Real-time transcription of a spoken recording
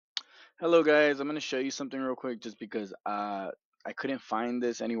Hello guys, I'm going to show you something real quick just because I couldn't find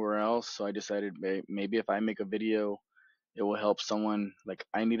this anywhere else, so I decided maybe if I make a video it will help someone like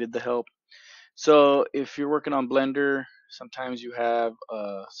I needed the help. So if you're working on Blender, sometimes you have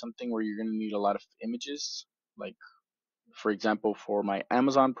something where you're going to need a lot of images. Like for example, for my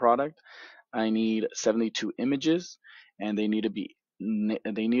Amazon product, I need 72 images and they need to be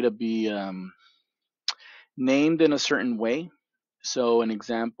named in a certain way. So an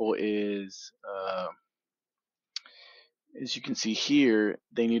example is as you can see here,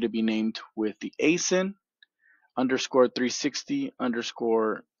 they need to be named with the ASIN underscore 360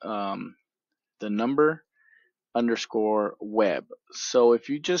 underscore the number underscore web. So if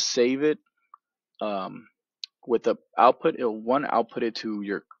you just save it with the output, it'll output it to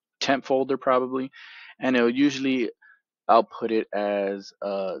your temp folder probably, and it'll usually output it as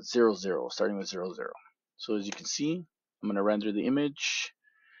 00, starting with 00. So as you can see, I'm going to render the image.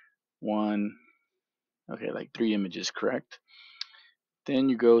 One, okay, like 3 images, correct? Then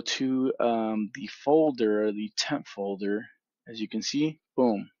you go to the folder, the temp folder. As you can see,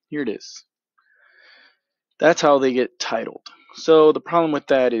 boom, here it is. That's how they get titled. So the problem with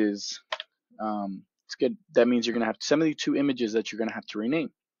that is, it's good. That means you're going to have 72 images that you're going to have to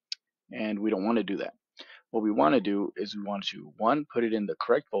rename, and we don't want to do that. What we want to do is we want to, one, put it in the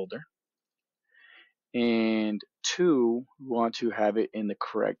correct folder, and two, we want to have it in the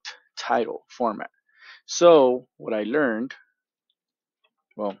correct title format. So what I learned,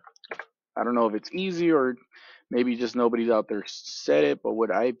 well, I don't know if it's easy or maybe just nobody's out there said it, but what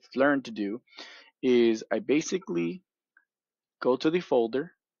I've learned to do is I basically go to the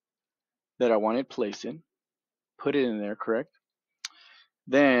folder that I want it placed in, put it in there, correct?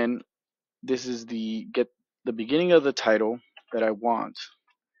 Then this is the beginning of the title that I want,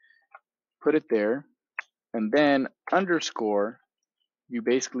 put it there, and then underscore, you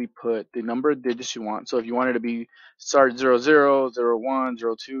basically put the number of digits you want. So if you want it to be start 00, 01,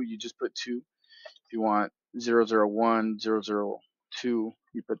 02, you just put 2. If you want 001, 002,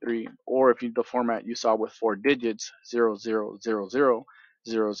 you put 3. Or if you the format you saw with 4 digits, 0000,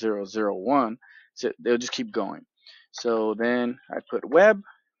 0001, so they'll just keep going. So then I put web,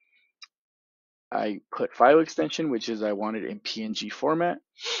 I put file extension, which is I want it in PNG format,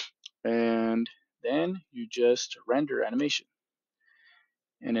 and then you just render animation.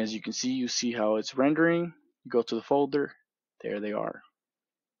 And as you can see, you see how it's rendering. You go to the folder, there they are.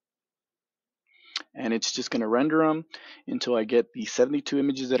 And it's just going to render them until I get the 72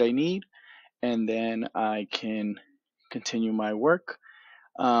 images that I need, and then I can continue my work.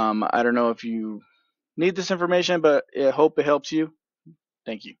 I don't know if you need this information, but I hope it helps you.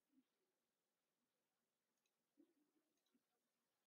 Thank you.